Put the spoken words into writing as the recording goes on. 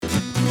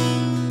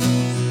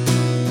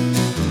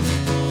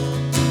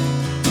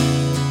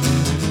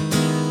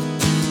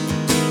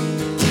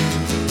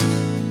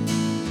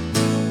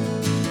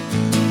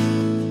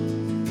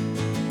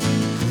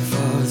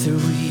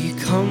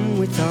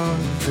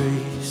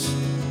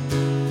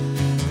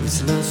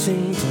with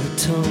nothing but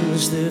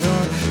tongues that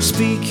are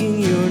speaking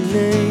your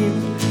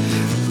name.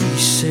 We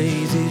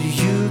say that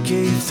you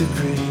gave the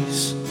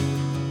grace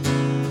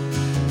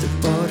that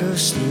brought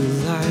us new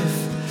life.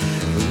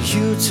 When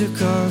you took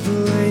our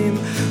blame,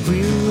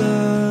 we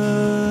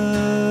love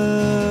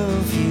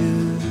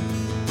you.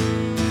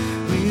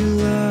 We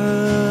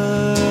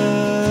love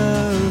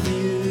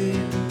you.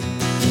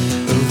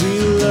 We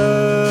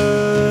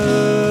love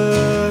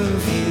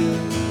you.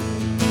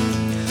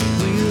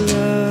 We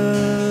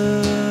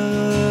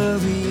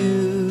love you.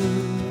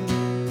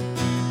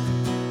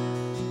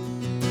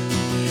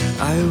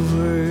 I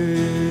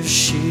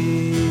worship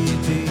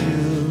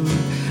you,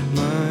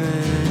 my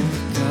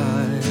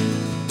God.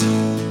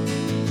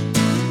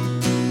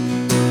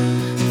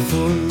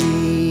 For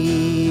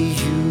me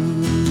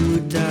you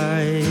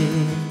died,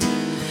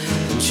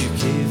 and you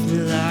gave me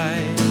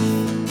life.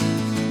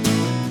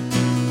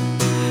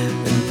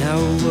 And now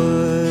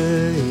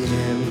what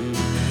am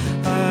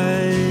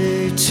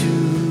I to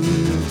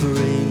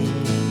bring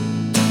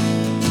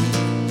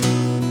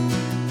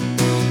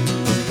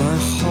but my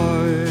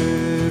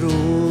heart,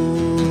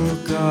 oh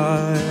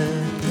God,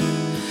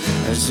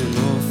 as an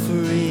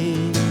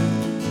offering?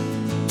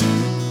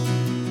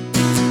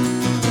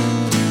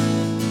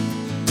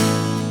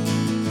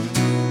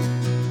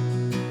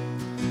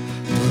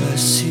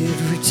 Blessed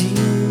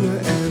Redeemer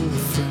and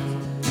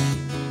friend,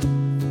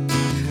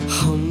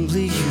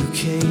 humbly you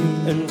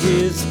came, and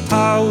with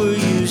power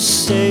you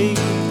saved.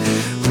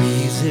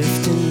 We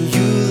lift and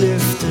you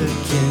lift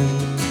again.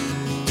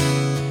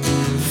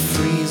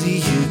 Freely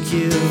you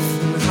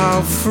give, and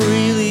how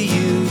freely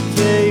you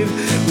gave.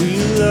 We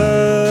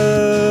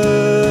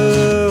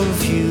love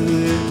you.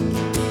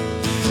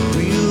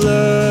 We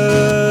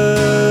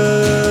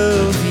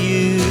love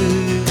you.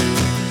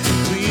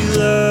 We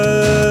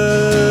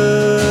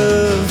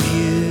love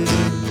you.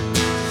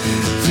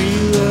 We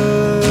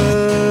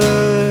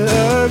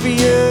love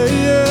you.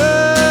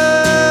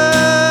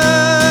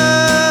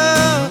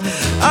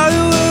 I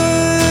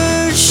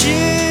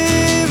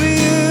worship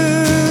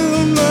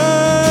you,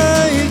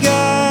 my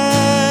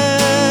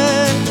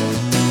God.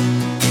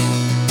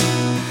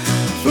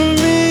 For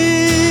me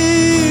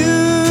you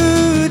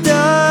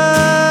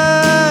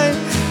died,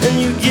 and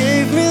you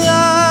gave me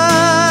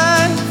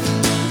life.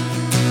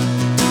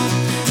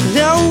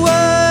 Now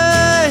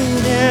what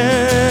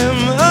am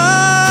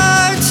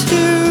I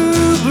to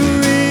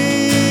bring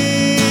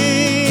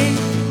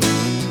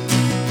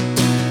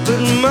but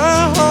my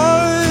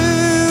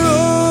heart,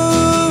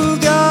 oh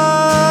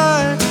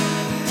God,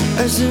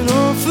 as an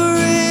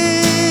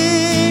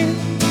offering?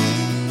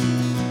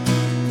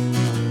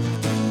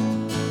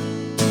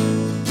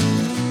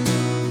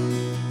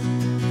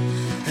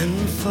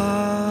 And Father,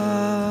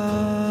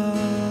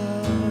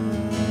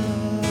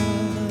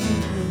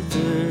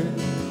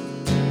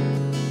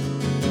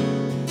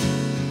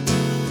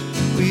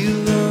 we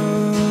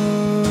long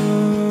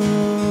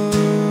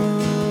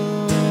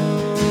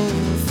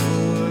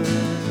for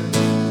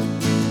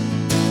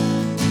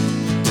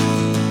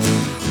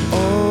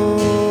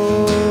all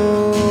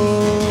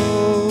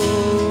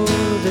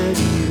that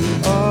you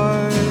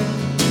are,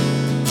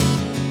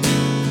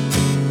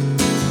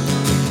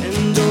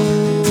 and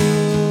all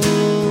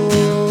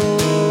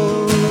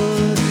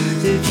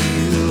that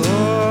you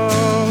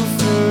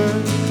offer.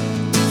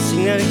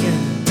 Sing that again.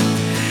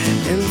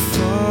 And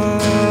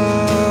Father,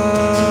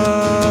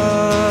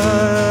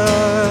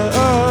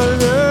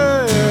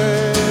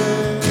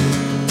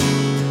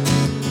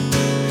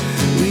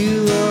 we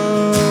long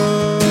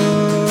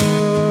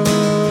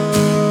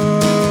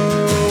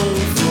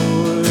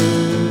for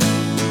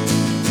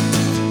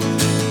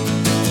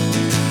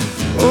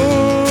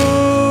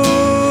all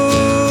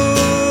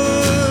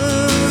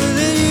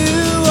that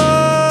you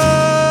are,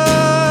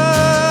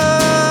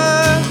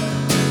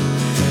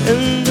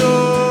 and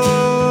all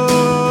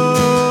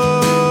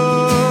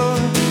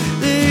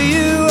that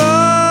you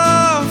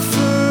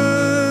offer.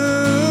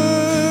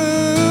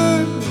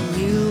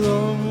 We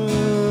love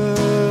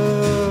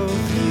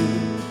you.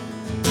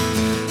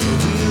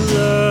 We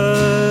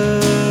love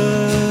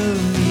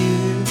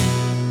you.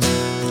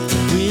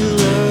 We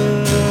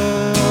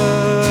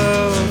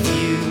love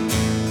you.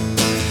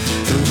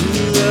 We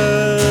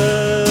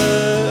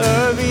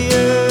love you.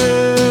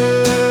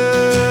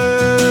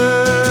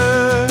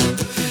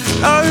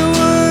 I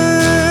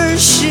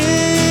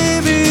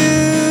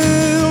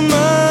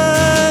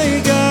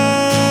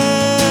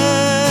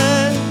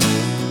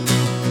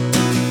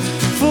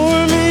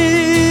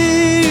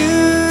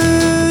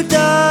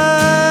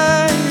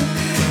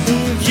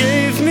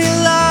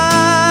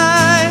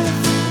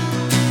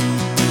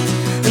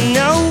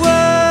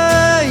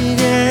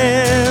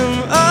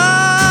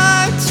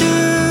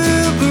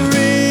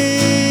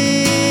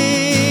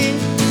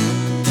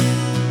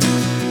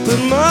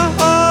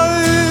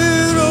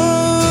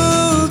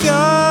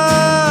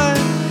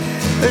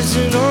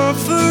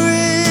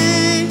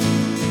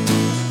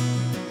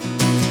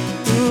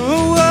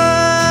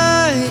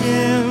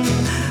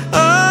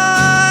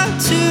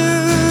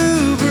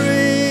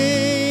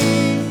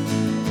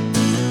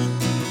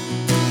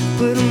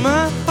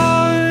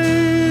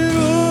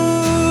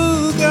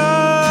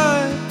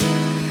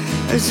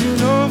as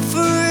an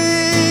offering.